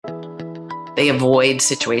They avoid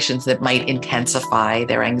situations that might intensify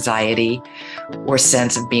their anxiety or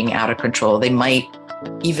sense of being out of control. They might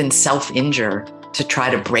even self-injure to try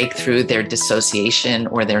to break through their dissociation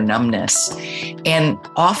or their numbness. And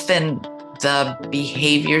often the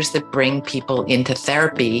behaviors that bring people into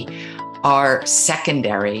therapy are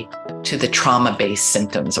secondary to the trauma-based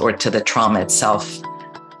symptoms or to the trauma itself.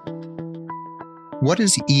 What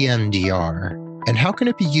is EMDR, and how can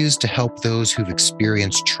it be used to help those who've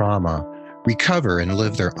experienced trauma recover and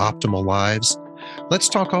live their optimal lives? Let's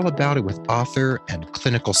talk all about it with author and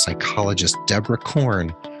clinical psychologist Deborah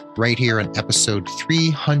Korn right here on episode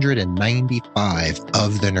 395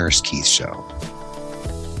 of The Nurse Keith Show.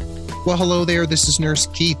 Well, hello there. This is Nurse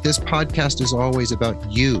Keith. This podcast is always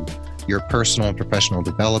about you, your personal and professional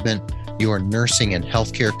development, your nursing and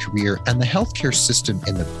healthcare career, and the healthcare system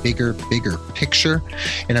in the bigger picture.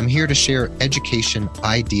 And I'm here to share education,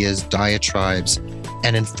 ideas, diatribes,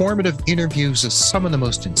 and informative interviews of some of the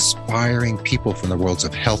most inspiring people from the worlds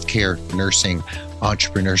of healthcare, nursing,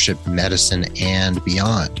 entrepreneurship, medicine, and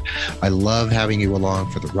beyond. I love having you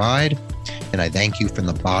along for the ride, and I thank you from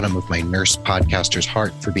the bottom of my nurse podcaster's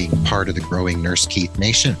heart for being part of the growing Nurse Keith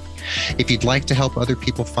Nation. If you'd like to help other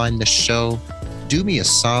people find the show, do me a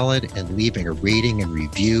solid and leaving a rating and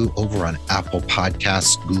review over on Apple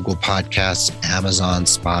Podcasts, Google Podcasts, Amazon,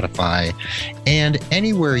 Spotify, and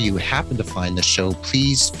anywhere you happen to find the show.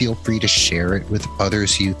 Please feel free to share it with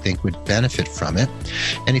others who you think would benefit from it.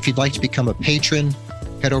 And if you'd like to become a patron,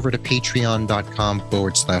 head over to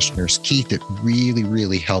patreon.com/Nurse Keith. It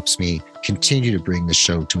really helps me continue to bring the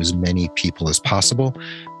show to as many people as possible.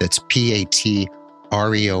 That's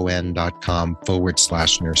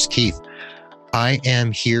patreon.com/Nurse Keith. I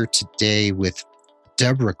am here today with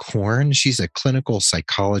Deborah Korn. She's a clinical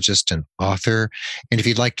psychologist and author. And if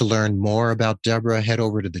you'd like to learn more about Deborah, head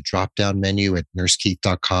over to the drop-down menu at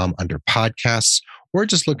nursekeith.com under podcasts, or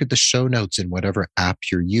just look at the show notes in whatever app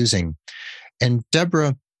you're using. And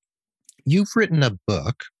Deborah, you've written a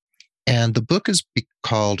book, and the book is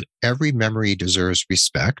called Every Memory Deserves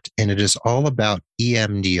Respect, and it is all about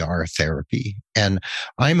EMDR therapy. And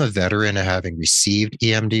I'm a veteran of having received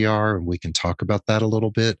EMDR, and we can talk about that a little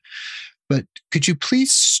bit. But could you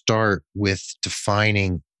please start with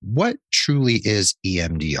defining what truly is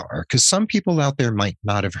EMDR? Because some people out there might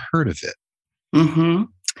not have heard of it. Mm-hmm.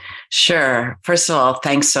 Sure. First of all,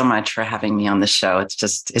 thanks so much for having me on the show. It's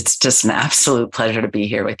just an absolute pleasure to be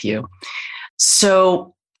here with you.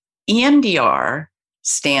 So EMDR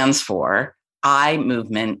stands for eye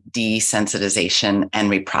movement desensitization and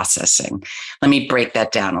reprocessing. Let me break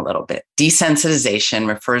that down a little bit. Desensitization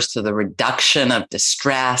refers to the reduction of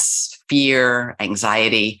distress, fear,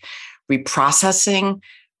 anxiety. Reprocessing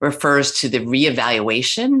refers to the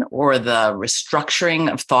reevaluation or the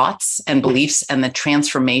restructuring of thoughts and beliefs and the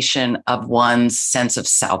transformation of one's sense of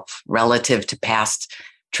self relative to past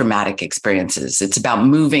traumatic experiences. It's about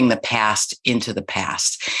moving the past into the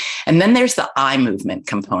past. And then there's the eye movement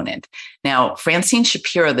component. Now, Francine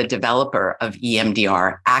Shapiro, the developer of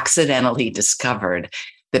EMDR, accidentally discovered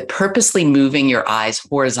that purposely moving your eyes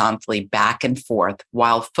horizontally back and forth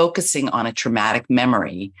while focusing on a traumatic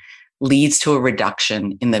memory leads to a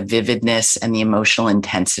reduction in the vividness and the emotional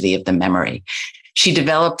intensity of the memory. She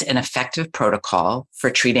developed an effective protocol for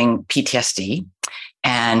treating PTSD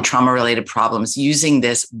and trauma-related problems using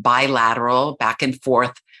this bilateral back and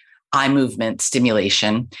forth eye movement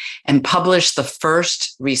stimulation, and published the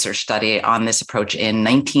first research study on this approach in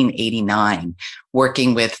 1989,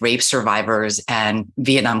 working with rape survivors and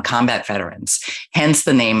Vietnam combat veterans, hence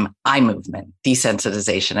the name eye movement,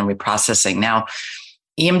 desensitization and reprocessing. Now,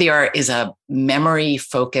 EMDR is a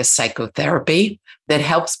memory-focused psychotherapy that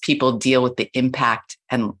helps people deal with the impact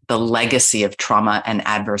and the legacy of trauma and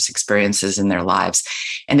adverse experiences in their lives.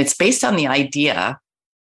 And it's based on the idea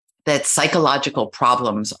that psychological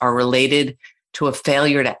problems are related to a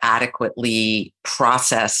failure to adequately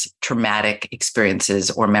process traumatic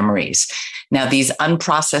experiences or memories. Now, these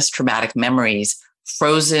unprocessed traumatic memories,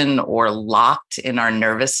 frozen or locked in our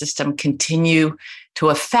nervous system, continue to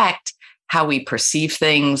affect how we perceive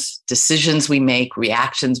things, decisions we make,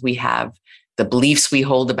 reactions we have, the beliefs we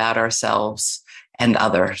hold about ourselves and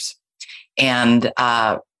others. And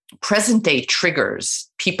present day triggers,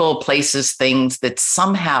 people, places, things that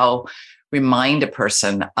somehow remind a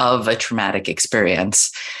person of a traumatic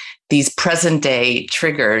experience. These present day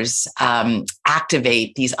triggers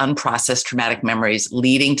activate these unprocessed traumatic memories,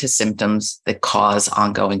 leading to symptoms that cause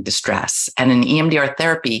ongoing distress. And in EMDR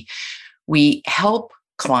therapy, we help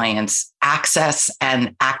clients access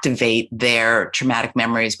and activate their traumatic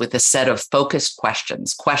memories with a set of focused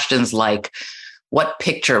questions. Questions like, What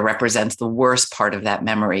picture represents the worst part of that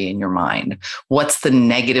memory in your mind? What's the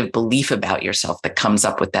negative belief about yourself that comes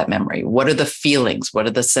up with that memory? What are the feelings? What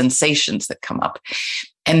are the sensations that come up?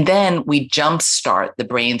 And then we jumpstart the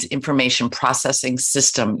brain's information processing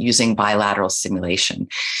system using bilateral stimulation.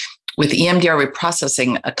 With EMDR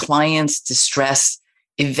reprocessing, a client's distress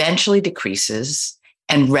eventually decreases,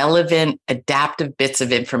 and relevant adaptive bits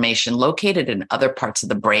of information located in other parts of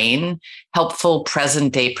the brain, helpful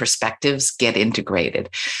present day perspectives, get integrated.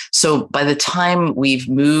 So by the time we've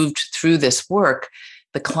moved through this work,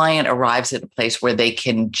 the client arrives at a place where they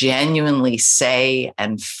can genuinely say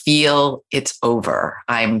and feel it's over.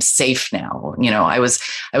 I'm safe now. I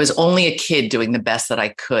was only a kid doing the best that I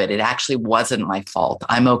could. It actually wasn't my fault.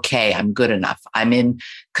 I'm okay. I'm good enough. I'm in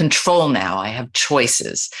control now. I have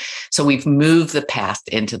choices. So we've moved the past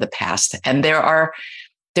into the past. And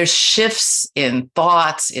there's shifts in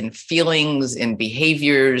thoughts, in feelings, in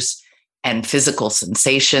behaviors, and physical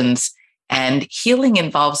sensations. And healing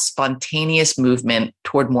involves spontaneous movement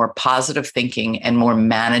toward more positive thinking and more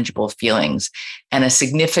manageable feelings, and a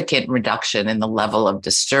significant reduction in the level of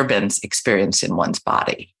disturbance experienced in one's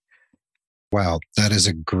body. Wow, that is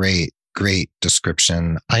a great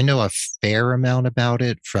description. I know a fair amount about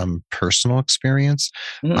it from personal experience.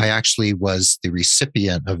 I actually was the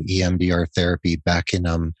recipient of EMDR therapy back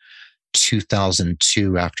in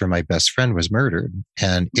 2002 after my best friend was murdered.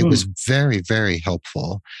 And it was very, very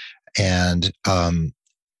helpful. And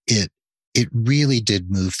it really did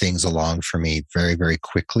move things along for me very, very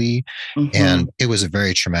quickly. And it was a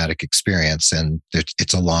very traumatic experience. And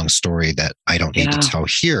it's a long story that I don't need to tell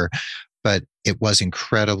here, but it was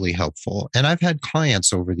incredibly helpful. And I've had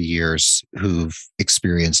clients over the years who've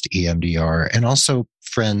experienced EMDR, and also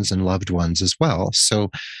friends and loved ones as well.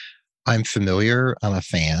 So I'm familiar, I'm a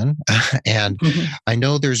fan, and I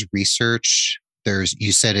know there's research.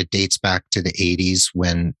 You said it dates back to the 80s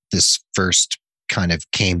when this first kind of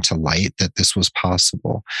came to light that this was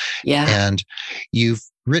possible. Yeah. And you've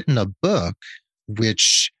written a book,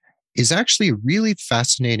 which is actually a really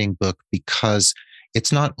fascinating book because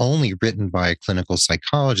it's not only written by a clinical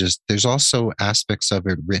psychologist, there's also aspects of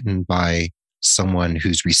it written by someone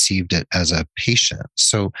who's received it as a patient.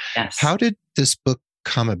 So how did this book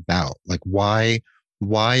come about? Like why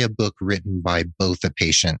a book written by both a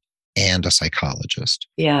patient and a psychologist?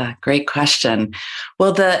 Yeah, great question.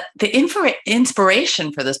 Well, the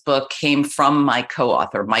inspiration for this book came from my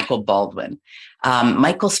co-author, Michael Baldwin.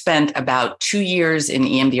 Michael spent about 2 years in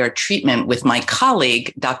EMDR treatment with my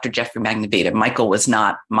colleague, Dr. Jeffrey Magnavita. Michael was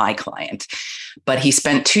not my client, but he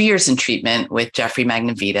spent 2 years in treatment with Jeffrey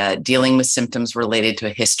Magnavita, dealing with symptoms related to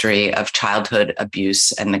a history of childhood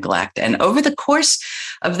abuse and neglect. And over the course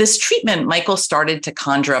of this treatment, Michael started to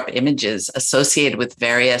conjure up images associated with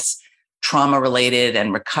various trauma-related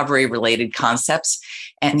and recovery-related concepts.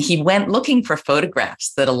 And he went looking for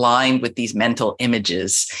photographs that aligned with these mental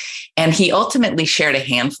images. And he ultimately shared a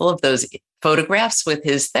handful of those photographs with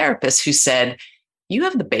his therapist, who said, "You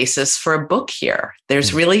have the basis for a book here.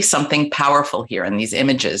 There's really something powerful here in these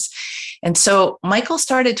images." And so Michael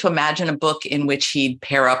started to imagine a book in which he'd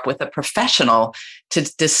pair up with a professional to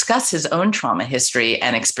discuss his own trauma history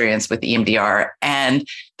and experience with EMDR. And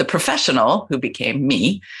the professional, who became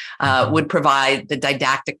me, would provide the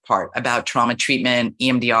didactic part about trauma treatment,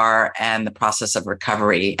 EMDR, and the process of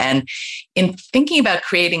recovery. And in thinking about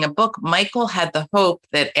creating a book, Michael had the hope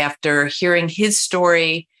that after hearing his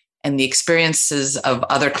story and the experiences of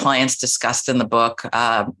other clients discussed in the book,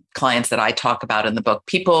 clients that I talk about in the book,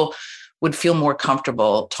 people would feel more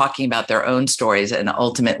comfortable talking about their own stories and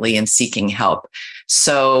ultimately in seeking help.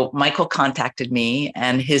 So Michael contacted me,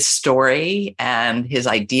 and his story and his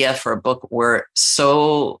idea for a book were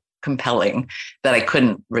so compelling that I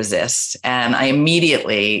couldn't resist. And I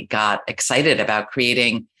immediately got excited about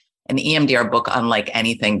creating an EMDR book unlike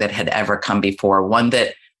anything that had ever come before, one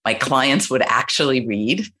that my clients would actually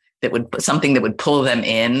read, something that would pull them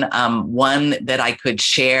in, one that I could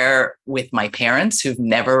share with my parents who've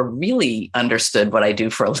never really understood what I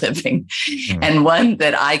do for a living, and one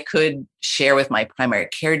that I could share with my primary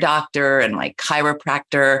care doctor and my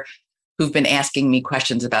chiropractor, who've been asking me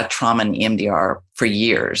questions about trauma and EMDR for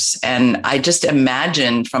years. And I just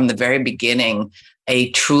imagined from the very beginning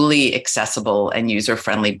a truly accessible and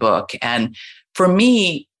user-friendly book. And for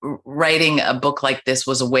me, writing a book like this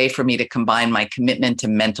was a way for me to combine my commitment to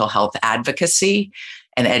mental health advocacy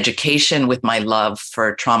and education with my love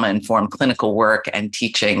for trauma-informed clinical work and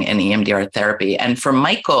teaching in EMDR therapy. And for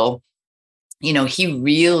Michael, he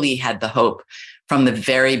really had the hope from the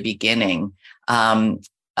very beginning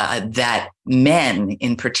that men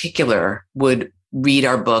in particular would read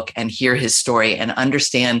our book and hear his story and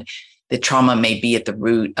understand the trauma may be at the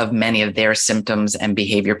root of many of their symptoms and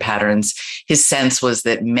behavior patterns. His sense was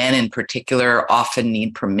that men in particular often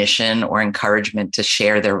need permission or encouragement to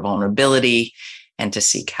share their vulnerability and to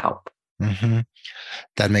seek help. Mm-hmm.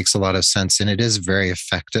 That makes a lot of sense. And it is very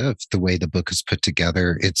effective, the way the book is put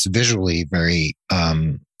together. It's visually very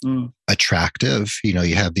attractive.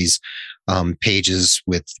 You have these pages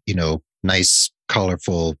with, nice,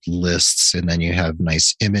 colorful lists, and then you have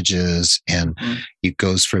nice images, and it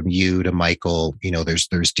goes from you to Michael. There's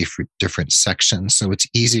different sections. So it's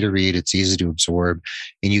easy to read, it's easy to absorb,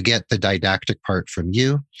 and you get the didactic part from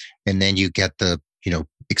you, and then you get the,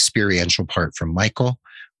 experiential part from Michael,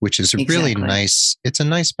 which is really nice. It's a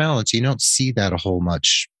nice balance. You don't see that a whole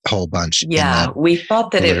bunch. Yeah, we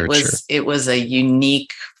thought that it was a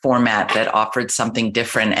unique format that offered something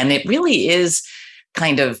different. And it really is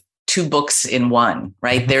kind of two books in one,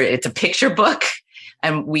 right? It's a picture book.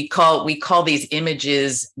 And we call these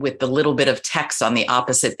images with the little bit of text on the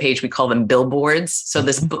opposite page, we call them billboards. So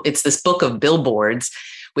it's this book of billboards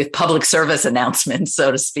with public service announcements, so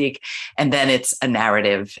to speak. And then it's a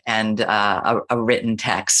narrative and a written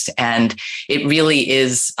text. And it really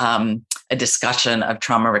is a discussion of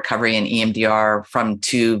trauma recovery and EMDR from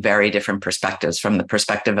two very different perspectives, from the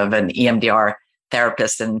perspective of an EMDR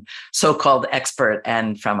therapist and so-called expert,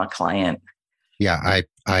 and from a client. Yeah,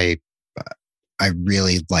 I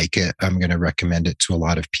really like it. I'm going to recommend it to a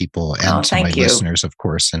lot of people and to my listeners, of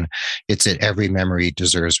course. And it's at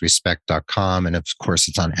everymemorydeservesrespect.com. And of course,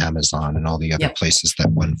 it's on Amazon and all the other places that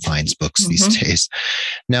one finds books these days.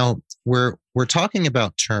 Now, we're talking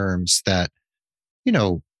about terms that,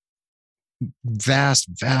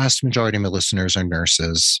 vast majority of my listeners are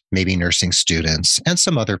nurses, maybe nursing students, and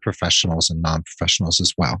some other professionals and non-professionals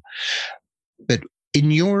as well. But in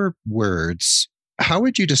your words, how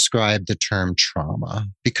would you describe the term trauma?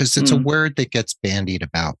 Because it's a word that gets bandied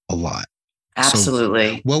about a lot.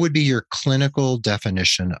 Absolutely. So what would be your clinical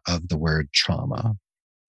definition of the word trauma?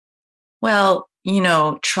 Well,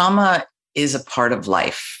 trauma is a part of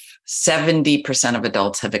life. 70% of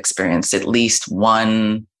adults have experienced at least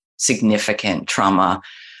one significant trauma,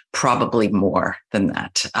 probably more than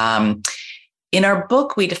that. In our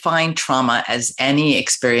book, we define trauma as any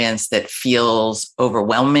experience that feels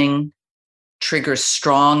overwhelming, triggers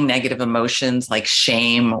strong negative emotions like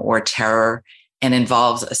shame or terror, and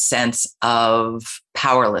involves a sense of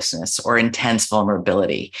powerlessness or intense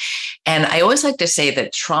vulnerability. And I always like to say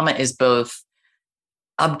that trauma is both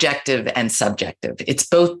objective and subjective. It's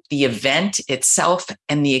both the event itself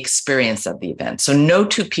and the experience of the event. So no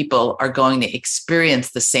two people are going to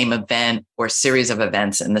experience the same event or series of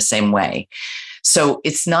events in the same way. So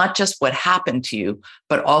it's not just what happened to you,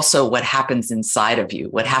 but also what happens inside of you,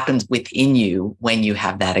 what happens within you when you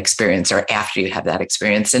have that experience or after you have that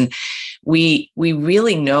experience. And we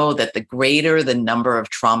really know that the greater the number of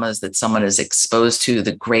traumas that someone is exposed to,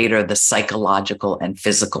 the greater the psychological and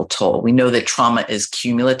physical toll. We know that trauma is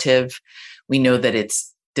cumulative. We know that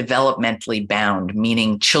it's developmentally bound,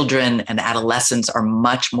 meaning children and adolescents are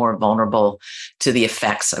much more vulnerable to the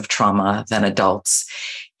effects of trauma than adults.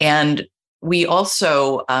 And we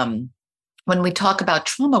also, when we talk about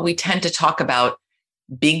trauma, we tend to talk about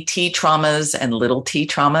big T traumas and little t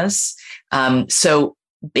traumas. So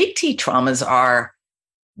big T traumas are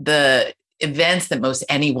the events that most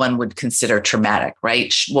anyone would consider traumatic,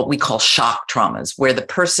 right? What we call shock traumas, where the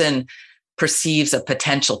person perceives a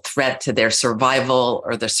potential threat to their survival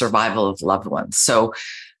or the survival of loved ones. So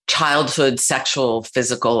childhood sexual,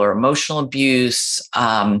 physical, or emotional abuse,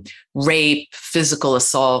 rape, physical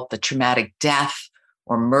assault, the traumatic death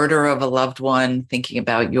or murder of a loved one, thinking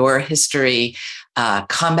about your history,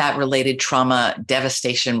 combat-related trauma,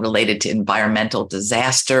 devastation related to environmental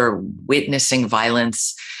disaster, witnessing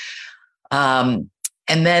violence. And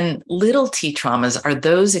then little t traumas are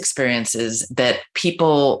those experiences that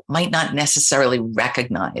people might not necessarily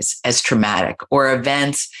recognize as traumatic, or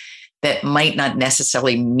events that might not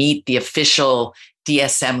necessarily meet the official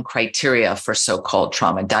DSM criteria for so-called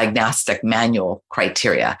trauma, diagnostic manual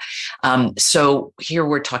criteria. So here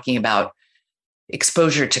we're talking about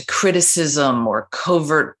exposure to criticism or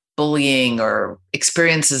covert bullying, or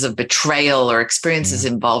experiences of betrayal, or experiences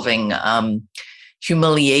involving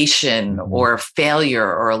humiliation or failure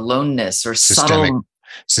or aloneness or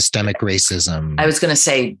systemic racism. I was going to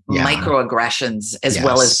say microaggressions, as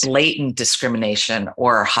well as blatant discrimination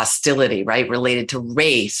or hostility, right? Related to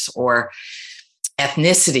race or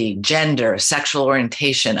ethnicity, gender, sexual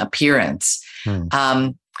orientation, appearance.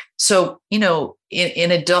 So, in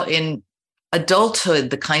adulthood,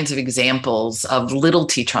 the kinds of examples of little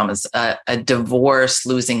t traumas, a divorce,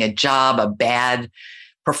 losing a job, a bad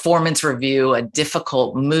performance review, a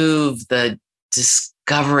difficult move, the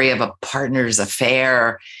discovery of a partner's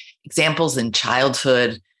affair. Examples in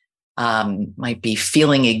childhood might be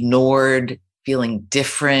feeling ignored, feeling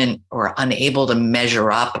different, or unable to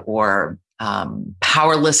measure up, or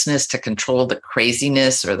powerlessness to control the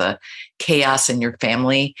craziness or the chaos in your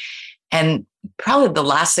family. And probably the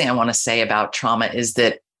last thing I want to say about trauma is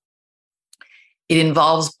that it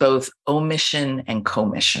involves both omission and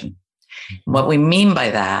commission. Mm-hmm. What we mean by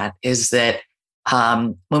that is that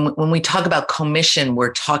when we talk about commission,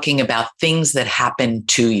 we're talking about things that happen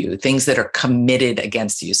to you, things that are committed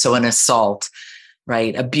against you. So an assault,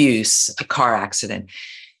 right? Abuse, a car accident.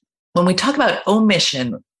 When we talk about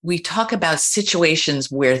omission, we talk about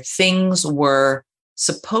situations where things were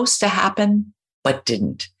supposed to happen, but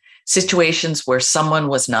didn't. Situations where someone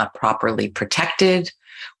was not properly protected,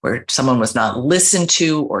 where someone was not listened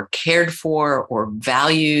to or cared for or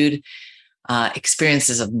valued,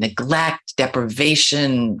 experiences of neglect,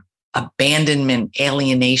 deprivation, abandonment,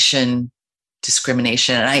 alienation,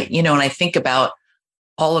 discrimination. And I think about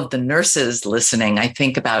all of the nurses listening. I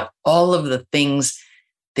think about all of the things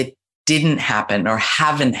that didn't happen or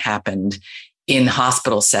haven't happened in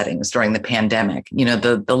hospital settings during the pandemic.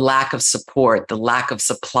 The lack of support, the lack of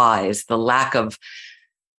supplies, the lack of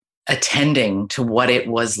attending to what it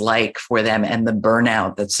was like for them, and the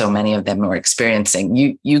burnout that so many of them were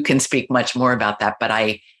experiencing. You can speak much more about that, but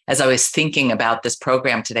as I was thinking about this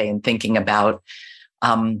program today and thinking about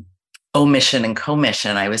omission and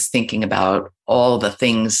commission, I was thinking about all the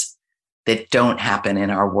things that don't happen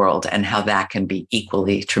in our world and how that can be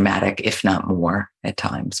equally traumatic, if not more at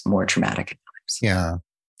times, more traumatic at times. Yeah.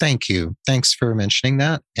 Thank you. Thanks for mentioning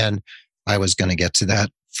that. And I was going to get to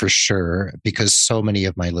that for sure, because so many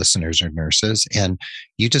of my listeners are nurses, and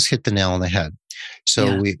you just hit the nail on the head.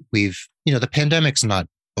 So we've, the pandemic's not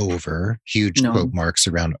over, huge quote marks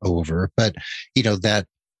around over, but that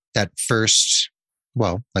first,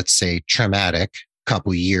 well, let's say traumatic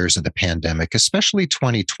couple years of the pandemic, especially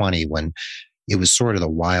 2020, when it was sort of the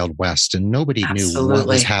Wild West and nobody knew what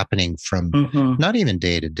was happening from not even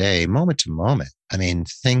day to day, moment to moment. I mean,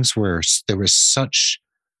 there was such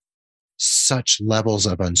levels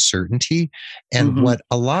of uncertainty. And what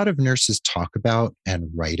a lot of nurses talk about and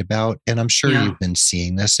write about, and I'm sure you've been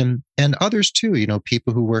seeing this, and others too,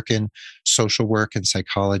 people who work in social work and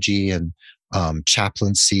psychology and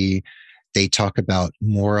chaplaincy, they talk about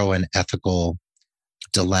moral and ethical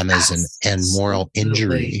dilemmas and moral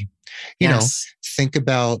injury. Think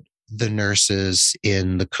about the nurses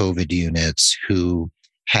in the COVID units who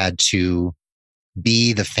had to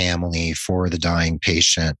be the family for the dying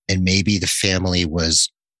patient. And maybe the family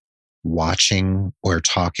was watching or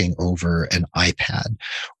talking over an iPad,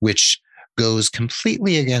 which goes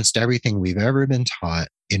completely against everything we've ever been taught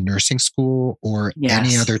in nursing school or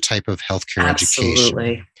any other type of healthcare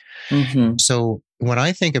education. So when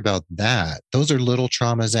I think about that, those are little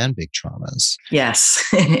traumas and big traumas. Yes,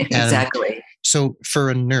 exactly. So for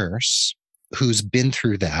a nurse who's been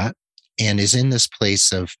through that and is in this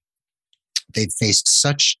place of they've faced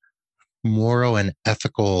such moral and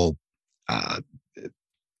ethical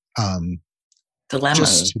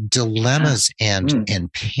dilemmas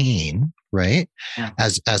and pain, right?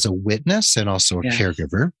 As a witness and also a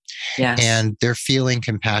caregiver. And they're feeling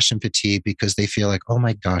compassion fatigue because they feel like, oh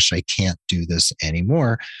my gosh, I can't do this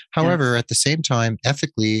anymore. However, at the same time,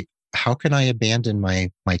 ethically, how can I abandon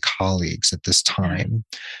my colleagues at this time?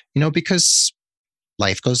 Because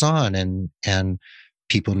life goes on and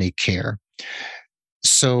people need care.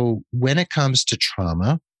 So when it comes to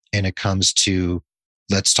trauma and it comes to,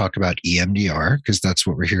 let's talk about EMDR, because that's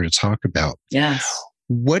what we're here to talk about. Yes.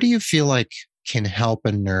 What do you feel like can help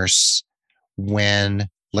a nurse when,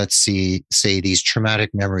 let's say these traumatic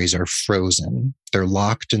memories are frozen, they're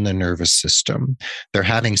locked in the nervous system, they're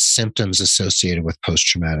having symptoms associated with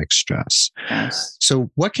post-traumatic stress. Yes. So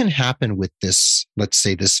what can happen with this, let's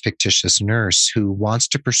say this fictitious nurse who wants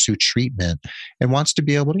to pursue treatment and wants to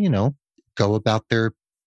be able to, go about their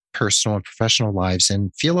personal and professional lives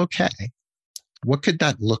and feel okay? What could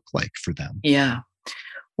that look like for them? Yeah.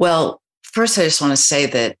 Well, first, I just want to say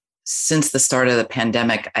that since the start of the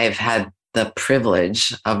pandemic, I've had the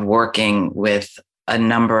privilege of working with a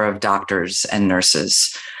number of doctors and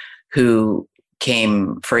nurses who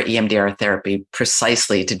came for EMDR therapy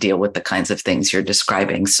precisely to deal with the kinds of things you're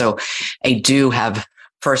describing. So I do have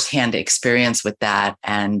firsthand experience with that.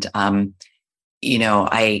 And,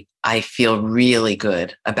 I feel really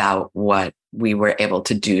good about what we were able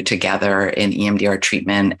to do together in EMDR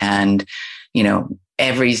treatment. And,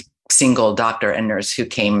 every single doctor and nurse who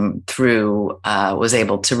came through was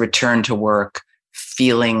able to return to work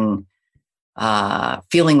feeling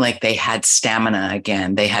feeling like they had stamina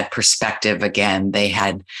again, they had perspective again, they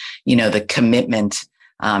had, the commitment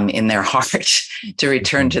in their heart to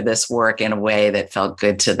return to this work in a way that felt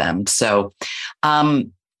good to them. So,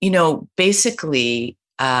 basically,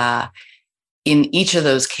 in each of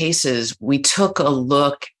those cases, we took a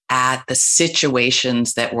look at the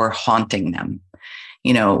situations that were haunting them,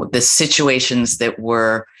 the situations that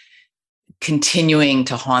were continuing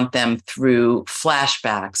to haunt them through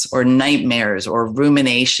flashbacks or nightmares or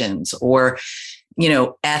ruminations or,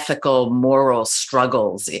 ethical, moral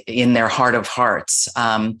struggles in their heart of hearts.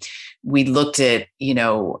 We looked at,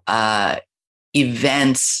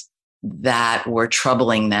 events that were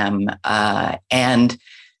troubling them, and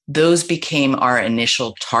those became our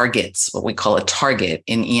initial targets, what we call a target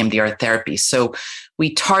in EMDR therapy. So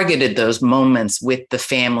we targeted those moments with the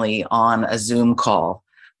family on a Zoom call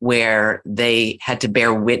where they had to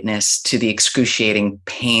bear witness to the excruciating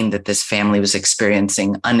pain that this family was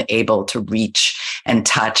experiencing, unable to reach and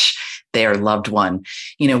touch their loved one.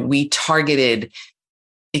 We targeted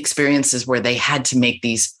experiences where they had to make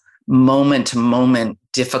these moment-to-moment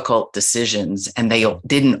difficult decisions, and they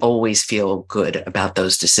didn't always feel good about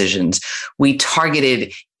those decisions. We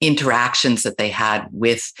targeted interactions that they had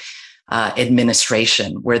with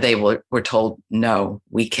administration, where they were told, no,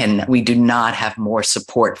 we do not have more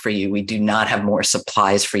support for you. We do not have more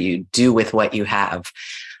supplies for you. Do with what you have.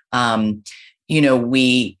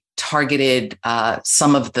 We targeted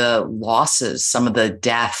some of the losses, some of the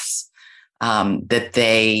deaths that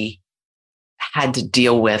they had to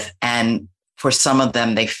deal with. And for some of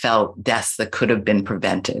them, they felt deaths that could have been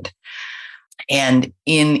prevented. And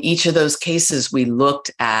in each of those cases, we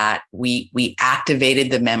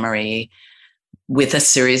activated the memory with a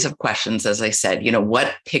series of questions. As I said,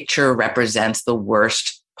 what picture represents the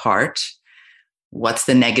worst part? What's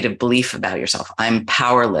the negative belief about yourself? I'm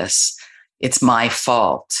powerless. It's my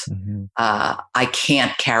fault. Mm-hmm. I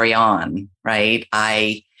can't carry on, right?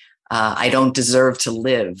 I don't deserve to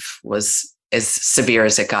live was as severe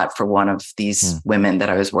as it got for one of these women that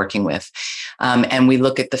I was working with. And we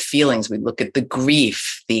look at the feelings, we look at the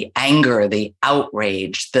grief, the anger, the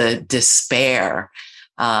outrage, the despair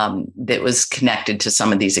that was connected to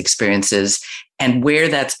some of these experiences, and where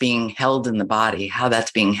that's being held in the body, how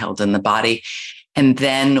that's being held in the body. And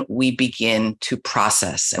then we begin to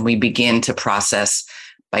process,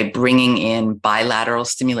 by bringing in bilateral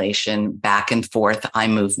stimulation, back and forth eye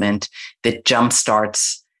movement that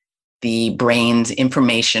jumpstarts the brain's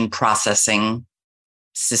information processing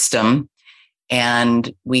system.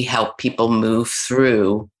 And we help people move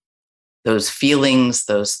through those feelings,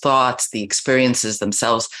 those thoughts, the experiences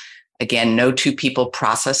themselves. Again, no two people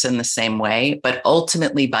process in the same way, but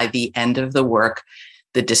ultimately by the end of the work,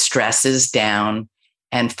 the distress is down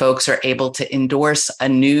and folks are able to endorse a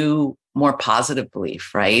new, more positive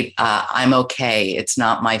belief, right? I'm okay. It's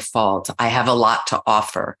not my fault. I have a lot to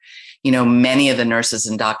offer. Many of the nurses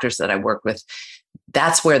and doctors that I work with,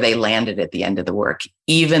 that's where they landed at the end of the work.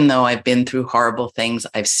 Even though I've been through horrible things,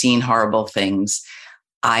 I've seen horrible things,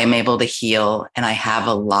 I am able to heal and I have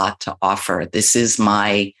a lot to offer. This is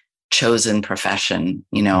my chosen profession.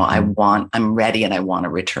 I'm ready and I want to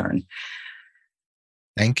return.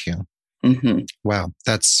 Thank you. Mm-hmm. Wow.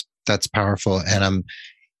 That's powerful. And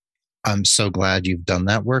I'm so glad you've done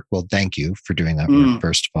that work. Well, thank you for doing that work,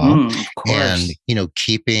 first of all. Of course. And,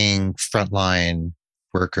 keeping frontline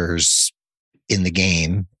workers in the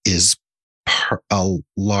game is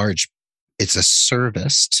it's a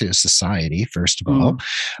service to society, first of all.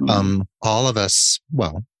 All of us,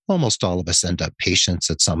 almost all of us end up patients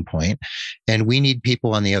at some point, and we need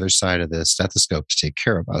people on the other side of the stethoscope to take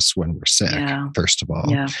care of us when we're sick, first of all.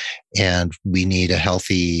 Yeah. And we need a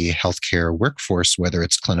healthy healthcare workforce, whether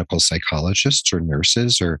it's clinical psychologists or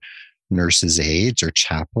nurses' aides or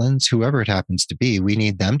chaplains, whoever it happens to be. We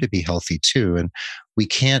need them to be healthy too. And we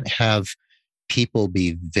can't have people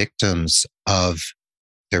be victims of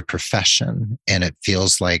their profession. And it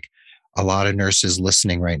feels like a lot of nurses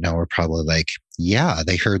listening right now are probably like, yeah,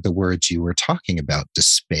 they heard the words you were talking about,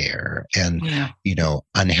 despair and,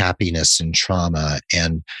 unhappiness and trauma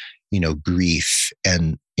and, grief.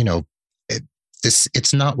 And,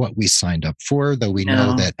 it's not what we signed up for, though we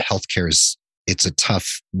know that healthcare it's a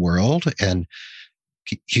tough world and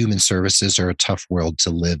human services are a tough world to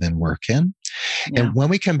live and work in. Yeah. And when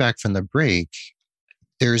we come back from the break,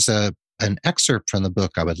 there's an excerpt from the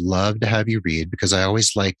book I would love to have you read, because I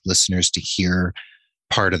always like listeners to hear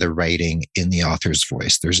part of the writing in the author's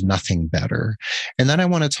voice. There's nothing better. And then I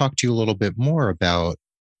want to talk to you a little bit more about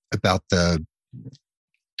the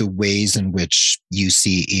ways in which you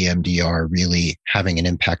see EMDR really having an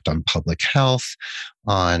impact on public health,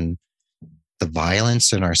 on the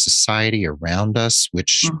violence in our society around us,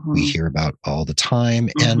 which we hear about all the time,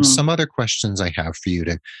 and some other questions I have for you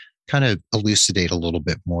to kind of elucidate a little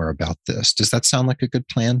bit more about this. Does that sound like a good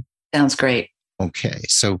plan? Sounds great. Okay,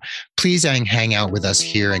 so please hang out with us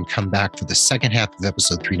here and come back for the second half of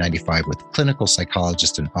episode 395 with clinical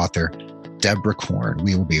psychologist and author Deborah Korn.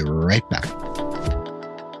 We will be right back.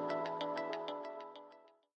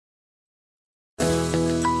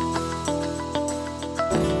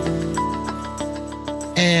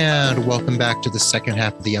 And welcome back to the second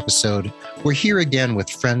half of the episode. We're here again with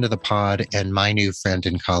friend of the pod and my new friend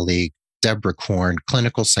and colleague, Deborah Korn,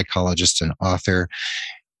 clinical psychologist and author.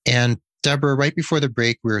 And Deborah, right before the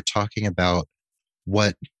break, we were talking about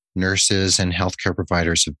what nurses and healthcare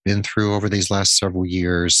providers have been through over these last several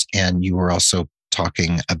years. And you were also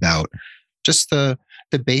talking about just the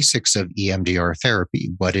basics of EMDR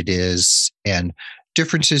therapy, what it is, and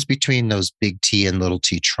differences between those big T and little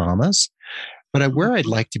t traumas. But where I'd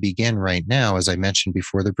like to begin right now, as I mentioned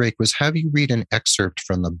before the break, was have you read an excerpt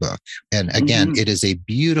from the book. And again, it is a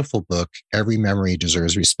beautiful book. Every memory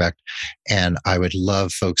deserves respect. And I would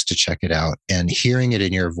love folks to check it out. And hearing it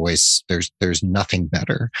in your voice, there's nothing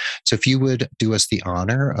better. So if you would do us the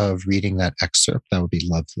honor of reading that excerpt, that would be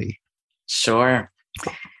lovely. Sure.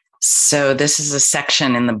 So this is a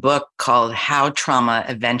section in the book called How Trauma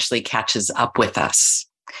Eventually Catches Up with Us.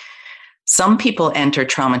 Some people enter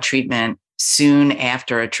trauma treatment soon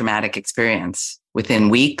after a traumatic experience, within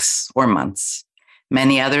weeks or months.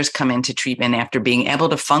 Many others come into treatment after being able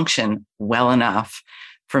to function well enough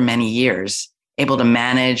for many years, able to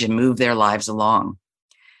manage and move their lives along.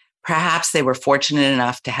 Perhaps they were fortunate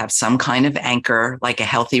enough to have some kind of anchor, like a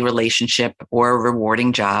healthy relationship or a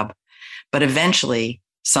rewarding job, but eventually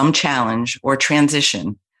some challenge or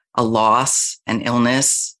transition, a loss, an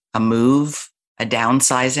illness, a move, a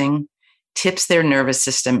downsizing, tips their nervous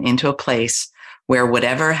system into a place where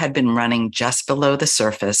whatever had been running just below the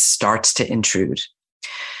surface starts to intrude.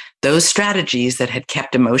 Those strategies that had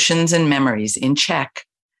kept emotions and memories in check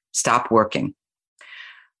stop working.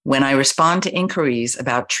 When I respond to inquiries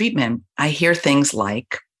about treatment, I hear things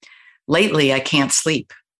like, lately I can't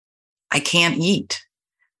sleep. I can't eat.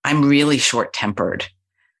 I'm really short-tempered.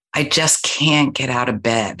 I just can't get out of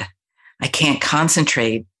bed. I can't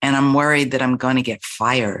concentrate, and I'm worried that I'm going to get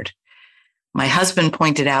fired. My husband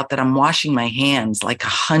pointed out that I'm washing my hands like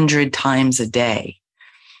 100 times a day.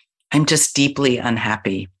 I'm just deeply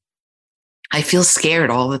unhappy. I feel scared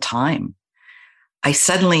all the time. I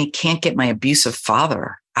suddenly can't get my abusive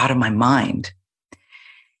father out of my mind.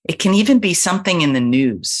 It can even be something in the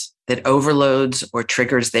news that overloads or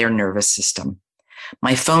triggers their nervous system.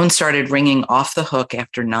 My phone started ringing off the hook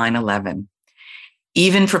after 9/11.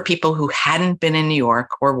 Even for people who hadn't been in New York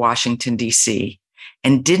or Washington, D.C.,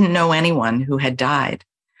 and didn't know anyone who had died.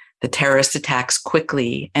 The terrorist attacks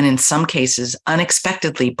quickly and in some cases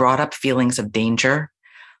unexpectedly brought up feelings of danger,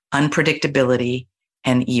 unpredictability,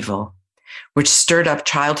 and evil, which stirred up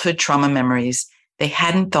childhood trauma memories they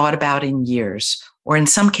hadn't thought about in years, or in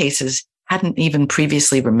some cases hadn't even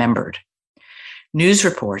previously remembered. News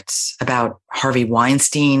reports about Harvey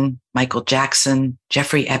Weinstein, Michael Jackson,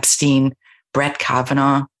 Jeffrey Epstein, Brett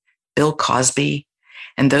Kavanaugh, Bill Cosby,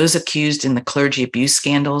 and those accused in the clergy abuse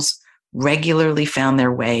scandals regularly found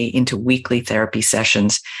their way into weekly therapy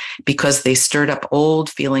sessions because they stirred up old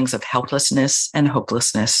feelings of helplessness and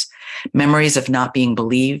hopelessness, memories of not being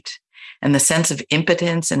believed, and the sense of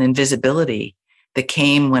impotence and invisibility that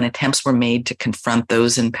came when attempts were made to confront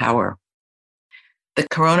those in power. The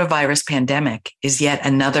coronavirus pandemic is yet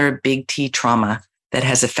another big T trauma that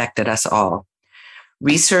has affected us all.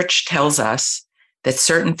 Research tells us that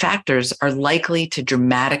certain factors are likely to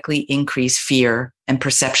dramatically increase fear and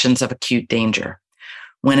perceptions of acute danger.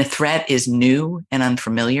 When a threat is new and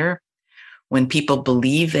unfamiliar, when people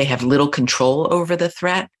believe they have little control over the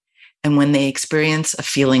threat, and when they experience a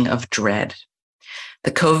feeling of dread.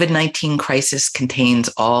 The COVID-19 crisis contains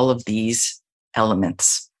all of these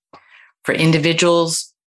elements. For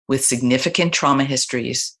individuals with significant trauma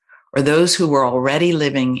histories, or those who were already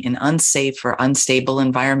living in unsafe or unstable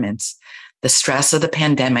environments, the stress of the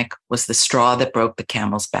pandemic was the straw that broke the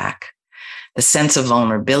camel's back. The sense of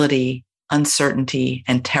vulnerability, uncertainty,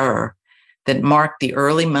 and terror that marked the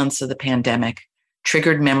early months of the pandemic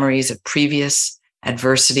triggered memories of previous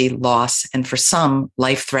adversity, loss, and for some,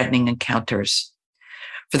 life-threatening encounters.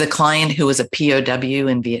 For the client who was a POW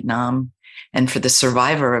in Vietnam, and for the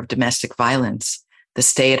survivor of domestic violence, the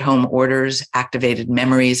stay-at-home orders activated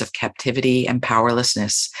memories of captivity and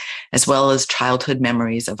powerlessness, as well as childhood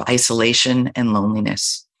memories of isolation and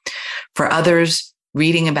loneliness. For others,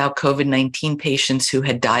 reading about COVID-19 patients who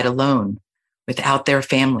had died alone without their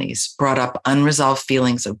families brought up unresolved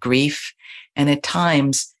feelings of grief and at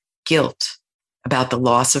times guilt about the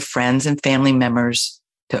loss of friends and family members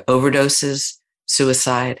to overdoses,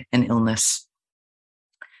 suicide, and illness.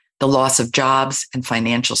 The loss of jobs and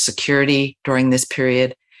financial security during this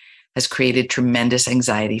period has created tremendous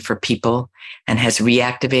anxiety for people and has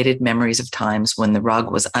reactivated memories of times when the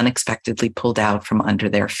rug was unexpectedly pulled out from under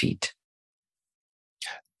their feet.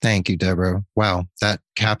 Thank you, Deborah. Wow, that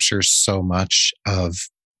captures so much of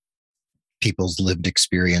people's lived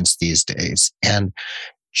experience these days. And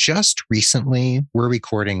just recently, we're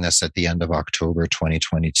recording this at the end of October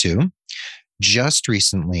 2022. Just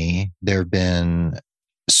recently, there have been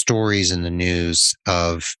stories in the news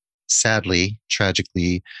of, sadly,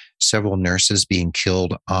 tragically, several nurses being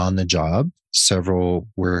killed on the job. Several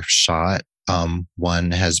were shot.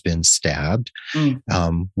 One has been stabbed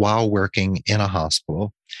while working in a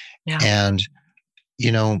hospital. Yeah. And,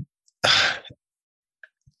 you know,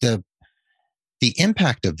 the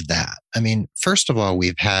impact of that, I mean, first of all,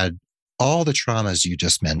 we've had all the traumas you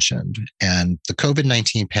just mentioned, and the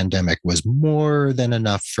COVID-19 pandemic was more than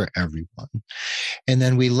enough for everyone. And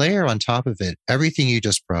then we layer on top of it everything you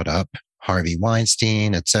just brought up, Harvey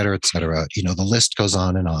Weinstein, et cetera, the list goes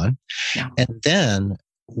on and on. Yeah. And then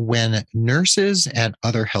when nurses and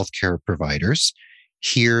other healthcare providers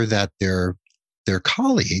hear that their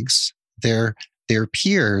colleagues, their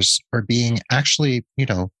peers are being actually,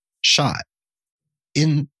 shot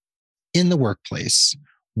in the workplace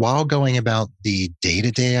while going about the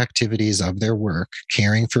day-to-day activities of their work,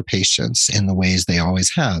 caring for patients in the ways they always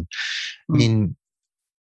have. I mean,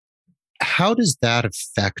 how does that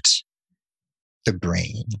affect the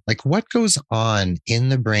brain? Like, what goes on in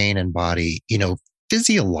the brain and body,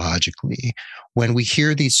 physiologically when we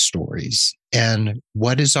hear these stories? And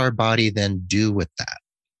what does our body then do with that?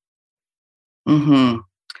 Mm-hmm.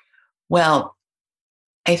 Well,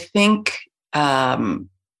 I think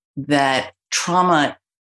that trauma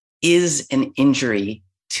is an injury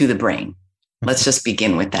to the brain. Let's just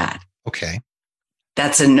begin with that. Okay.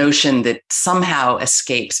 That's a notion that somehow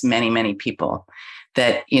escapes many, many people.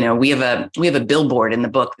 That, we have a billboard in the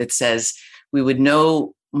book that says we would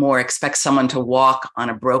no more expect someone to walk on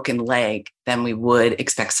a broken leg than we would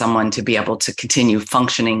expect someone to be able to continue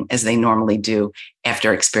functioning as they normally do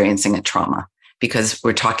after experiencing a trauma, because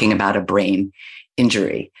we're talking about a brain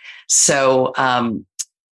injury. So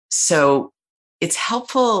it's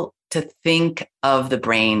helpful to think of the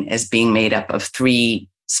brain as being made up of three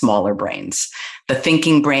smaller brains: the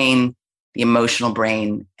thinking brain, the emotional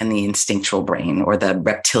brain, and the instinctual brain, or the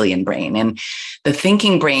reptilian brain. And the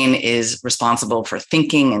thinking brain is responsible for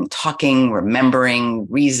thinking and talking, remembering,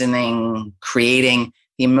 reasoning, creating.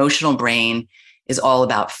 The emotional brain is all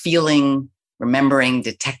about feeling, remembering,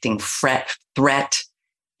 detecting threat,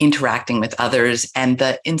 interacting with others. And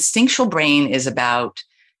the instinctual brain is about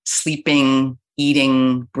sleeping,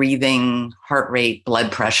 eating, breathing, heart rate,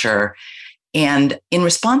 blood pressure. And in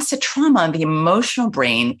response to trauma, the emotional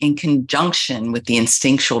brain, in conjunction with the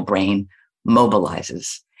instinctual brain,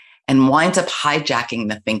 mobilizes and winds up hijacking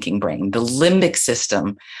the thinking brain. The limbic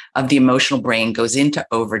system of the emotional brain goes into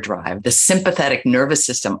overdrive. The sympathetic nervous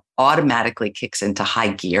system automatically kicks into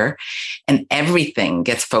high gear, and everything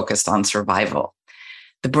gets focused on survival.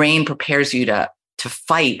 The brain prepares you to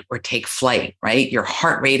fight or take flight, right? Your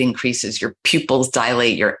heart rate increases, your pupils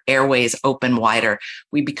dilate, your airways open wider.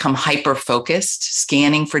 We become hyper-focused,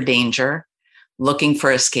 scanning for danger, looking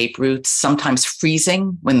for escape routes, sometimes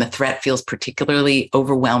freezing when the threat feels particularly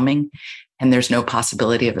overwhelming and there's no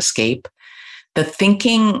possibility of escape. The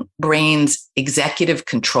thinking brain's executive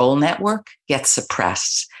control network gets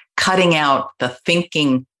suppressed, cutting out the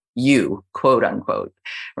thinking you, quote unquote,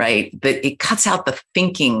 right? But it cuts out the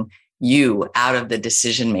thinking you out of the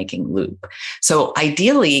decision-making loop. So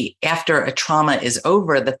ideally, after a trauma is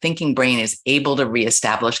over, the thinking brain is able to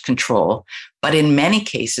reestablish control. But in many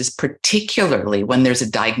cases, particularly when there's a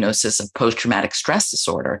diagnosis of post-traumatic stress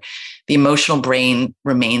disorder, the emotional brain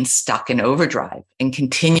remains stuck in overdrive and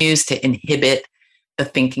continues to inhibit the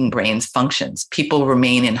thinking brain's functions. People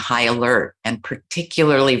remain in high alert and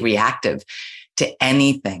particularly reactive to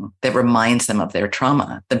anything that reminds them of their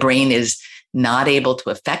trauma. The brain is not able to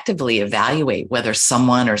effectively evaluate whether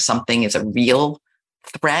someone or something is a real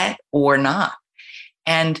threat or not.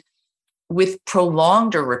 And with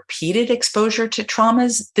prolonged or repeated exposure to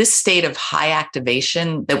traumas, this state of high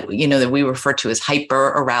activation that we refer to as hyper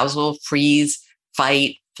arousal, freeze,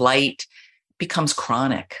 fight, flight, becomes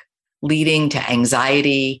chronic, leading to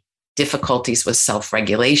anxiety, difficulties with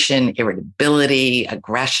self-regulation, irritability,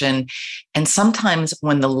 aggression. And sometimes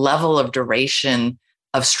when the level of duration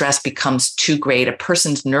of stress becomes too great, a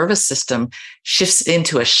person's nervous system shifts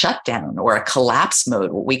into a shutdown or a collapse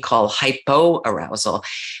mode, what we call hypoarousal.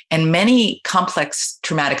 And many complex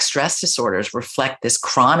traumatic stress disorders reflect this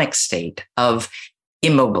chronic state of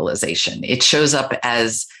immobilization. It shows up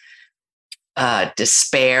as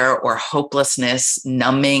despair or hopelessness,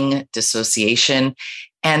 numbing, dissociation.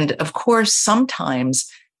 And of course,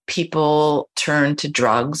 sometimes people turn to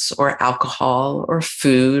drugs or alcohol or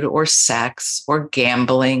food or sex or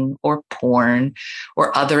gambling or porn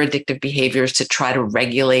or other addictive behaviors to try to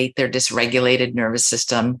regulate their dysregulated nervous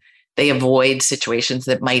system. They avoid situations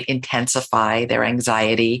that might intensify their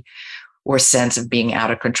anxiety or sense of being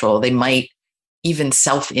out of control. They might even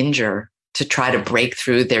self-injure to try to break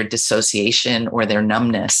through their dissociation or their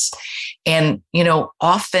numbness. And,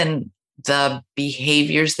 often the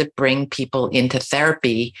behaviors that bring people into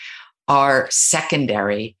therapy are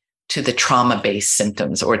secondary to the trauma-based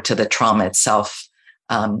symptoms or to the trauma itself,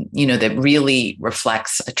 that really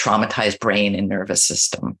reflects a traumatized brain and nervous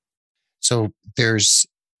system. So there's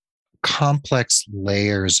complex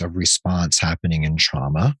layers of response happening in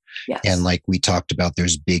trauma. Yes. And like we talked about,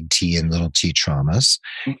 there's big T and little t traumas.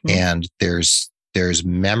 Mm-hmm. And there's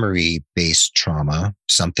memory-based trauma,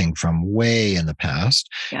 something from way in the past.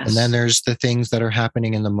 Yes. And then there's the things that are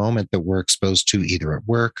happening in the moment that we're exposed to either at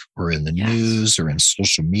work or in the news or in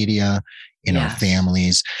social media, in our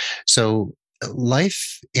families. So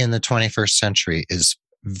life in the 21st century is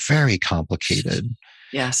very complicated.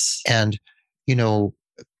 Yes. And,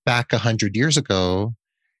 back 100 years ago,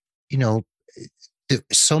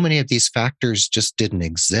 so many of these factors just didn't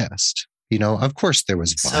exist. Of course there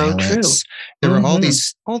was violence. There were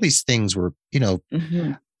all these things where,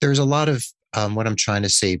 there's a lot of what I'm trying to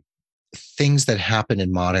say, things that happen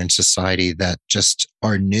in modern society that just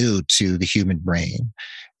are new to the human brain.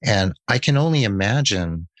 And I can only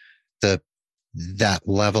imagine that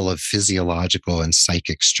level of physiological and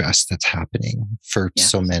psychic stress that's happening for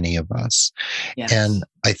so many of us. Yes. And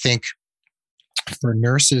I think for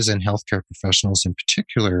nurses and healthcare professionals in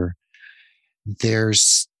particular,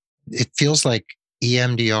 it feels like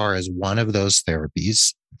EMDR is one of those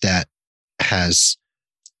therapies that has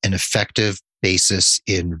an effective basis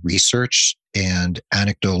in research and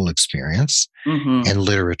anecdotal experience and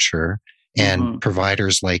literature and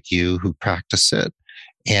providers like you who practice it.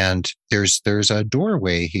 And there's a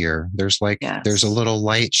doorway here. There's a little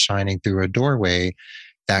light shining through a doorway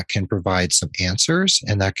that can provide some answers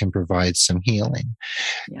and that can provide some healing.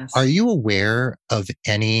 Yes. Are you aware of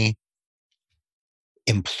any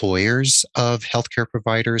employers of healthcare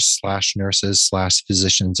providers / nurses /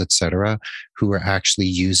 physicians, et cetera, who are actually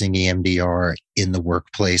using EMDR in the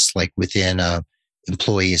workplace, like within a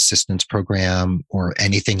employee assistance program or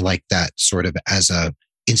anything like that, sort of as a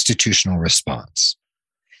institutional response?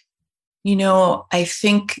 I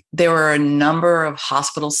think there were a number of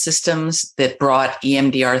hospital systems that brought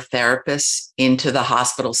EMDR therapists into the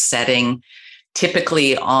hospital setting,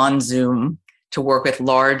 typically on Zoom, to work with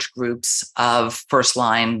large groups of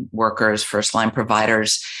first-line workers, first-line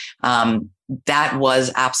providers. That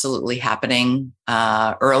was absolutely happening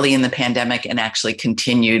early in the pandemic and actually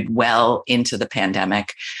continued well into the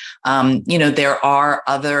pandemic. There are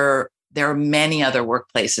many other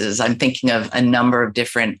workplaces. I'm thinking of a number of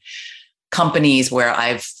different companies where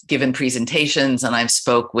I've given presentations and I've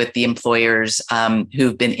spoke with the employers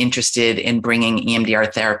who've been interested in bringing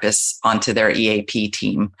EMDR therapists onto their EAP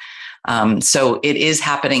team. So it is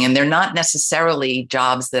happening, and they're not necessarily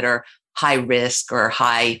jobs that are high risk or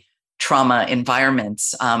high trauma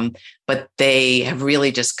environments, but they have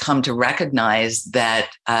really just come to recognize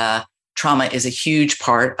that trauma is a huge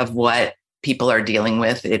part of what people are dealing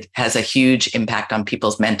with. It has a huge impact on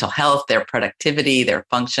people's mental health, their productivity, their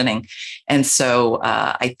functioning. And so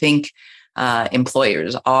I think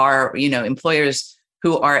employers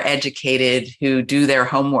who are educated, who do their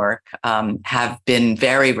homework, have been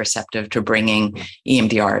very receptive to bringing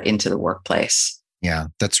EMDR into the workplace. Yeah,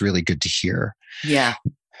 that's really good to hear. Yeah.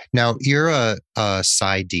 Now, you're a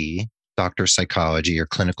PsyD, doctor of psychology, or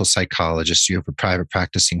clinical psychologist. You have a private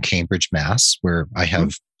practice in Cambridge, Mass, where I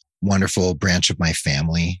have wonderful branch of my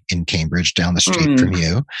family in Cambridge down the street from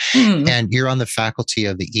you. And you're on the faculty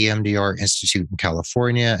of the EMDR Institute in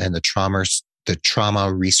California and the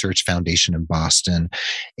Trauma Research Foundation in Boston.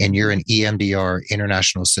 And you're an EMDR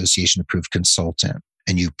International Association approved consultant,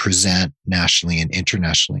 and you present nationally and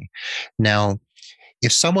internationally. Now,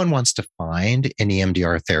 if someone wants to find an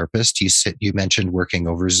EMDR therapist, you mentioned working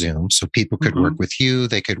over Zoom, so people could work with you,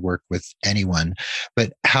 they could work with anyone.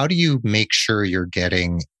 But how do you make sure you're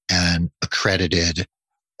getting an accredited,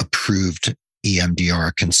 approved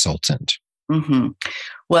EMDR consultant?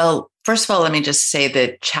 Well, First of all, let me just say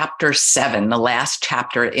that chapter 7, the last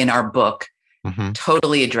chapter in our book,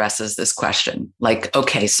 totally addresses this question. Like,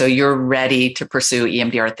 okay, so you're ready to pursue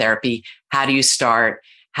EMDR therapy. How do you start?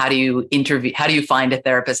 How do you interview? How do you find a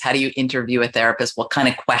therapist? How do you interview a therapist? What kind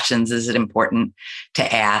of questions is it important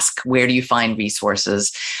to ask? Where do you find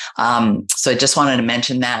resources? So I just wanted to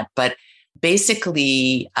mention that. But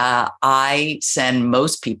basically, I send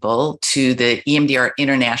most people to the EMDR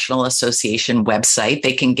International Association website.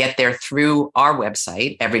 They can get there through our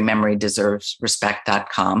website,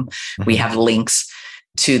 everymemorydeservesrespect.com. We have links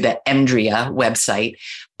to the EMDRIA website,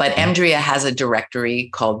 but EMDRIA has a directory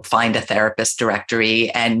called Find a Therapist directory,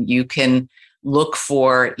 and you can look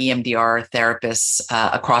for EMDR therapists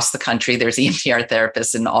across the country. There's EMDR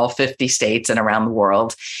therapists in all 50 states and around the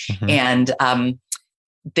world. And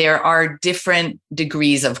there are different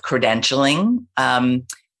degrees of credentialing.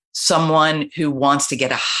 Someone who wants to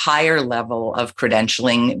get a higher level of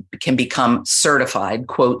credentialing can become certified,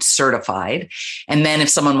 quote, certified. And then if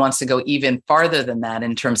someone wants to go even farther than that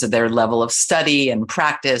in terms of their level of study and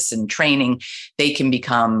practice and training, they can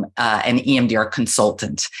become an EMDR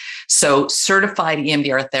consultant. So certified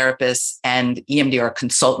EMDR therapists and EMDR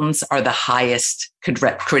consultants are the highest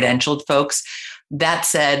credentialed folks. That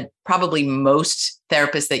said, probably most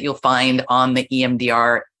therapists that you'll find on the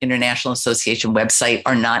EMDR International Association website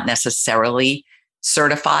are not necessarily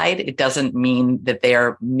certified. It doesn't mean that they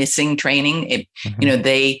are missing training. If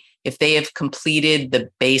they have completed the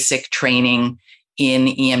basic training in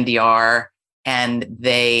EMDR and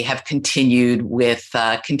they have continued with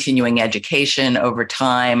continuing education over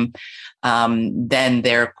time, then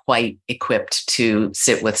they're quite equipped to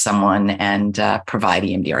sit with someone and provide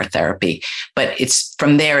EMDR therapy. But it's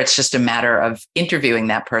from there, it's just a matter of interviewing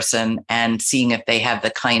that person and seeing if they have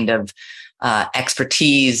the kind of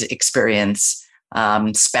expertise, experience,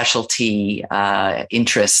 specialty,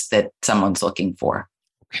 interest that someone's looking for.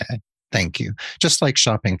 Okay. Thank you. Just like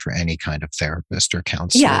shopping for any kind of therapist or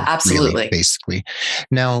counselor. Yeah, absolutely. Really, basically.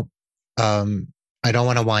 Now, I don't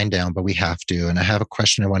want to wind down, but we have to. And I have a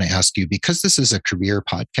question I want to ask you, because this is a career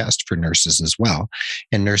podcast for nurses as well.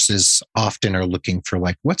 And nurses often are looking for,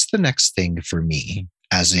 like, what's the next thing for me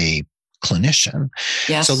as a clinician?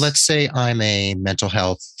 Yes. So let's say I'm a mental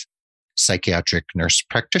health psychiatric nurse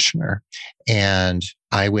practitioner, and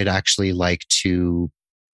I would actually like to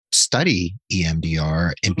study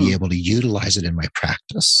EMDR and be able to utilize it in my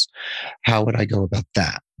practice. How would I go about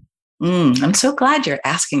that? I'm so glad you're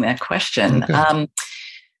asking that question. Okay.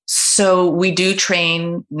 So we do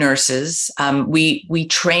train nurses. We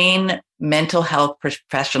train mental health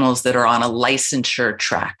professionals that are on a licensure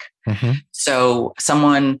track. So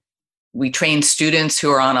we train students who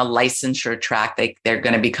are on a licensure track. They're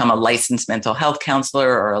going to become a licensed mental health counselor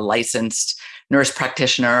or a licensed nurse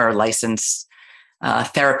practitioner or licensed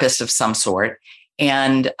therapist of some sort.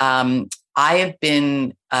 And I have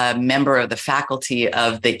been a member of the faculty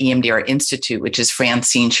of the EMDR Institute, which is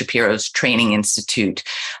Francine Shapiro's training institute.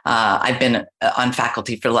 I've been on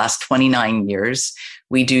faculty for the last 29 years.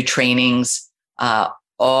 We do trainings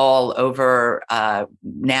all over.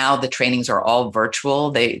 Now the trainings are all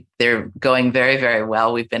virtual. They're going very, very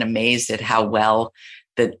well. We've been amazed at how well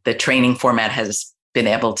the training format has been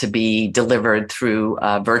able to be delivered through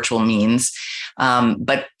virtual means.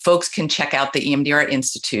 But folks can check out the EMDR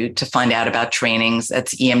Institute to find out about trainings.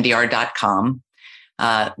 That's emdr.com,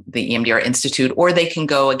 the EMDR Institute, or they can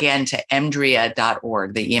go again to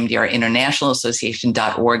emdria.org, the EMDR International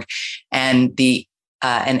Association.org. And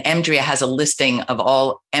EMDRIA has a listing of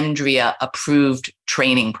all EMDRIA approved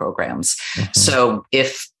training programs. So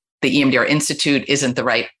if the EMDR Institute isn't the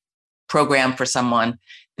right program for someone,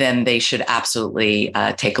 then they should absolutely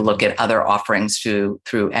take a look at other offerings through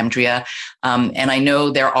EMDRIA. And I know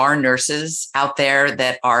there are nurses out there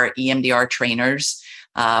that are EMDR trainers.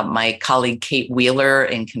 My colleague Kate Wheeler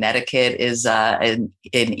in Connecticut is an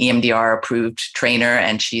EMDR approved trainer,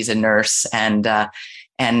 and she's a nurse and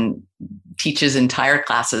teaches entire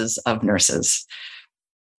classes of nurses.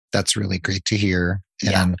 That's really great to hear.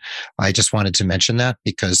 And I just wanted to mention that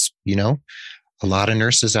because, a lot of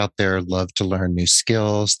nurses out there love to learn new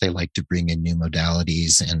skills. They like to bring in new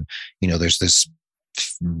modalities. And, there's this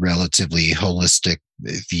relatively holistic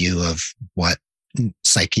view of what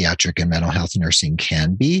psychiatric and mental health nursing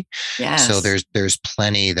can be. Yes. So there's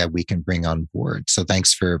plenty that we can bring on board. So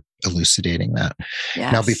thanks for elucidating that.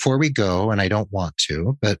 Yes. Now, before we go, and I don't want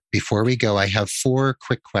to, but before we go, I have 4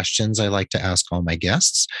 quick questions I like to ask all my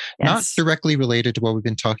guests. Yes. Not directly related to what we've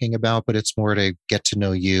been talking about, but it's more to get to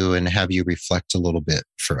know you and have you reflect a little bit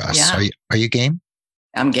for us. Yeah. Are you game?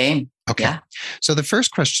 I'm game. Okay. Yeah. So the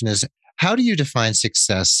first question is, how do you define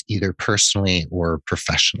success either personally or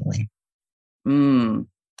professionally? Mm,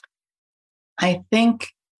 I think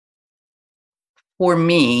for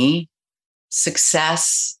me,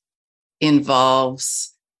 success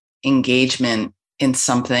involves engagement in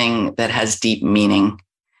something that has deep meaning,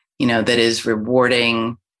 that is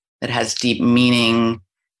rewarding, that has deep meaning,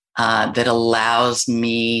 that allows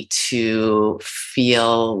me to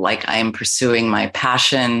feel like I'm pursuing my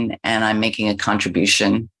passion and I'm making a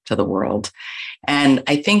contribution to the world. And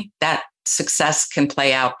I think that success can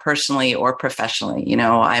play out personally or professionally.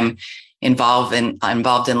 I'm involved in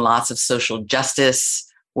lots of social justice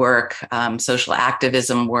work, social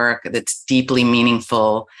activism work that's deeply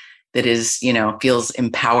meaningful, that is, feels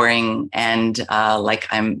empowering and like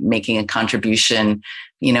I'm making a contribution.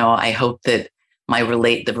 I hope that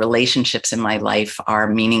the relationships in my life are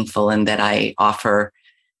meaningful and that I offer,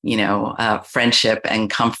 friendship and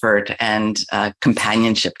comfort and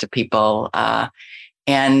companionship to people. I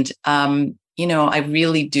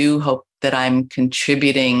really do hope that I'm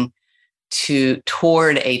contributing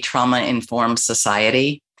toward a trauma-informed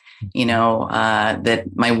society, that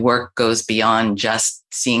my work goes beyond just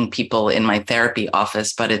seeing people in my therapy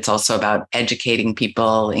office, but it's also about educating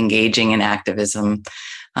people, engaging in activism,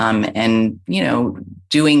 and,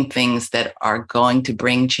 doing things that are going to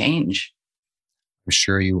bring change. I'm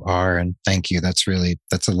sure you are. And thank you. That's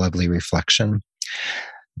a lovely reflection.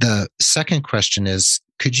 The second question is,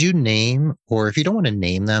 could you name, or if you don't want to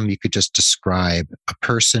name them, you could just describe a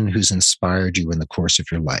person who's inspired you in the course of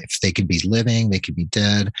your life. They could be living, they could be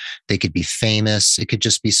dead, they could be famous. It could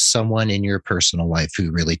just be someone in your personal life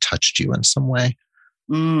who really touched you in some way.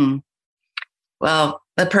 Well,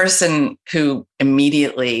 the person who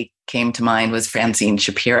immediately came to mind was Francine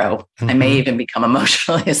Shapiro. I may even become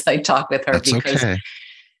emotional as I talk with her. That's because okay.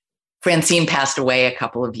 Francine passed away a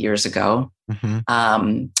couple of years ago,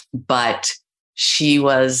 but she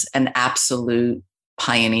was an absolute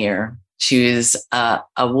pioneer. She was a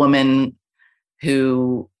woman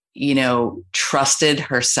who, trusted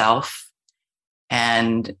herself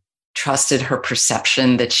and trusted her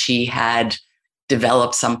perception that she had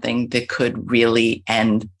developed something that could really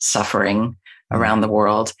end suffering around the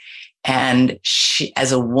world. And she,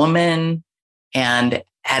 as a woman, and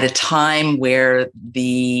at a time where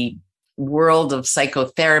the world of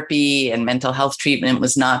psychotherapy and mental health treatment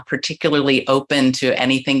was not particularly open to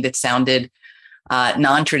anything that sounded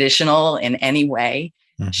non-traditional in any way,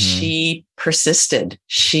 she persisted.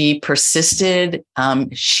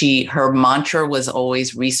 Her mantra was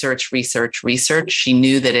always research, research, research. She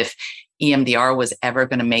knew that if EMDR was ever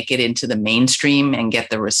going to make it into the mainstream and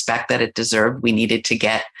get the respect that it deserved, we needed to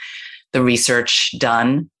get the research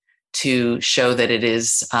done to show that it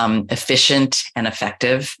is efficient and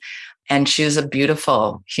effective. And she was a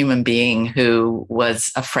beautiful human being who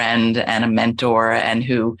was a friend and a mentor, and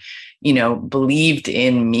who, believed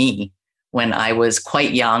in me when I was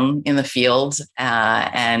quite young in the field.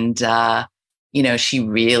 She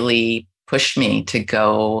really pushed me to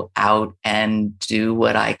go out and do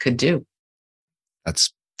what I could do.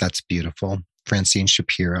 That's beautiful. Francine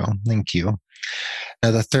Shapiro, thank you.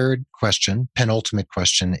 Now, the third question, penultimate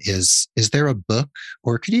question is there a book,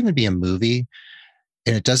 or it could even be a movie,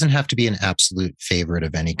 and it doesn't have to be an absolute favorite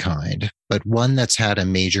of any kind, but one that's had a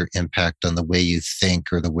major impact on the way you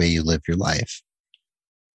think or the way you live your life?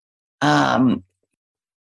 The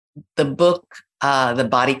book, The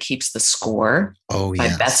Body Keeps the Score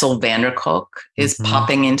by Bessel van der Kolk is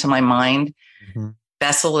popping into my mind.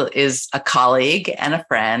 Bessel is a colleague and a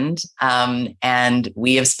friend, and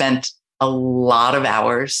we have spent a lot of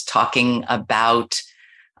hours talking about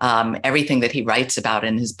everything that he writes about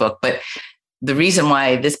in his book. But the reason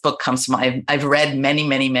why this book comes to mind, I've read many,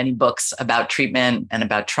 many, many books about treatment and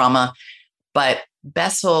about trauma, but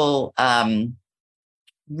Bessel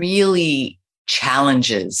really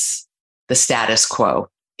challenges the status quo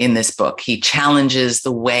in this book. He challenges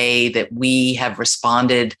the way that we have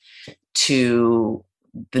responded to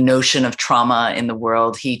the notion of trauma in the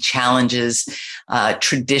world. He challenges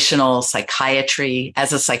traditional psychiatry.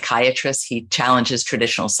 As a psychiatrist, he challenges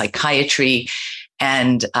traditional psychiatry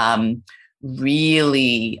and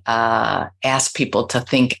really asks people to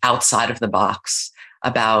think outside of the box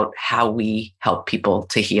about how we help people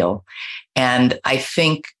to heal. And I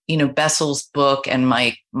think, Bessel's book and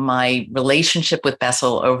my relationship with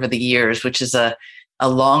Bessel over the years, which is a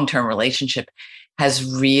long-term relationship, has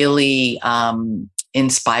really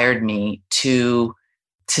inspired me to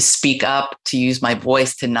speak up, to use my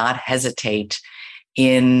voice, to not hesitate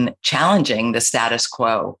in challenging the status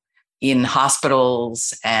quo in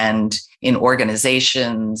hospitals and in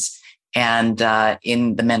organizations and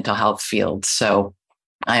in the mental health field. So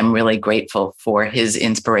I'm really grateful for his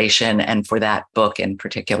inspiration and for that book in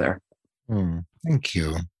particular. Thank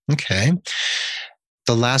you. Okay.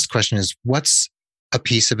 The last question is, what's a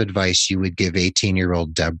piece of advice you would give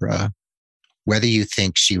 18-year-old Deborah, whether you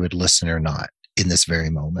think she would listen or not in this very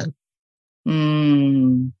moment?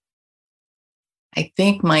 I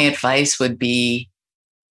think my advice would be,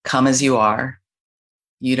 come as you are.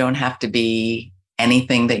 You don't have to be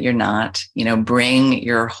anything that you're not. Bring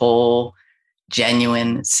your whole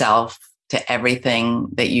genuine self to everything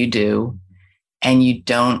that you do, and you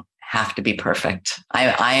don't have to be perfect.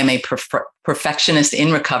 I am a perfectionist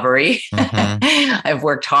in recovery. I've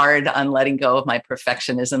worked hard on letting go of my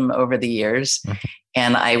perfectionism over the years.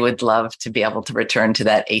 And I would love to be able to return to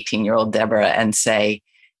that 18-year-old Deborah and say,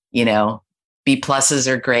 B pluses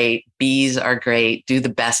are great. B's are great. Do the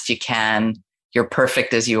best you can. You're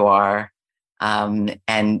perfect as you are.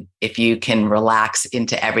 And if you can relax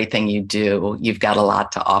into everything you do, you've got a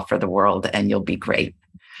lot to offer the world, and you'll be great.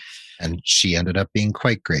 And she ended up being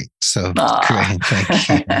quite great. So great. Thank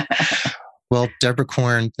you. Well, Deborah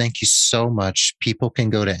Korn, thank you so much. People can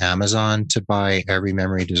go to Amazon to buy Every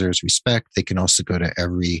Memory Deserves Respect. They can also go to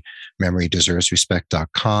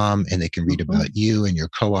everymemorydeservesrespect.com, and they can read about you and your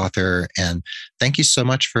co-author. And thank you so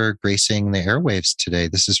much for gracing the airwaves today.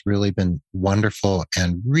 This has really been wonderful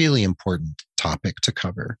and really important topic to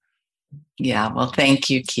cover. Yeah, well, thank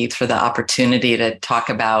you, Keith, for the opportunity to talk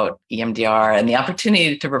about EMDR and the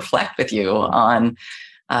opportunity to reflect with you on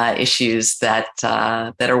issues that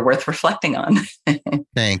are worth reflecting on.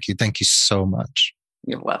 Thank you. Thank you so much.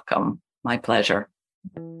 You're welcome. My pleasure.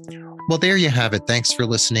 Well, there you have it. Thanks for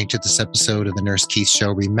listening to this episode of The Nurse Keith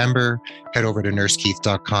Show. Remember, head over to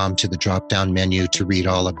nursekeith.com to the drop-down menu to read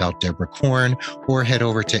all about Deborah Korn, or head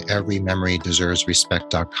over to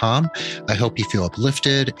everymemorydeservesrespect.com. I hope you feel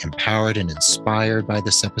uplifted, empowered, and inspired by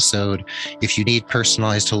this episode. If you need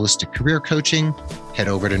personalized holistic career coaching, head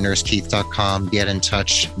over to nursekeith.com, get in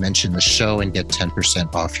touch, mention the show, and get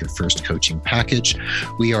 10% off your first coaching package.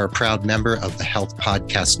 We are a proud member of the Health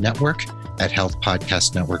Podcast Network at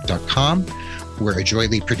healthpodcastnetwork.com. We're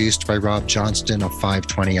adroitly produced by Rob Johnston of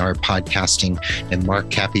 520R Podcasting, and Mark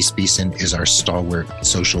Cappy-Speason is our stalwart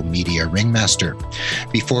social media ringmaster.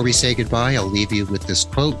 Before we say goodbye, I'll leave you with this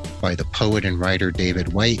quote by the poet and writer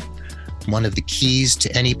David White. One of the keys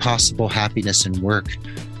to any possible happiness in work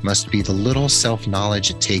must be the little self-knowledge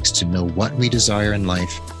it takes to know what we desire in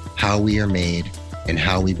life, how we are made, and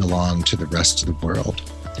how we belong to the rest of the world.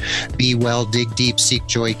 Be well, dig deep, seek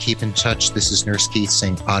joy, keep in touch. This is Nurse Keith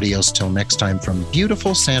saying adios till next time from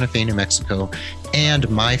beautiful Santa Fe, New Mexico, and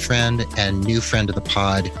my friend and new friend of the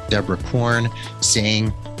pod, Deborah Korn,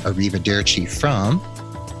 saying arrivederci from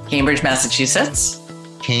Cambridge, Massachusetts.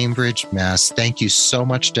 Cambridge, Mass. Thank you so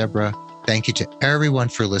much, Deborah. Thank you to everyone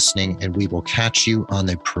for listening, and we will catch you on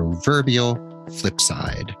the proverbial flip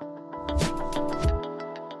side.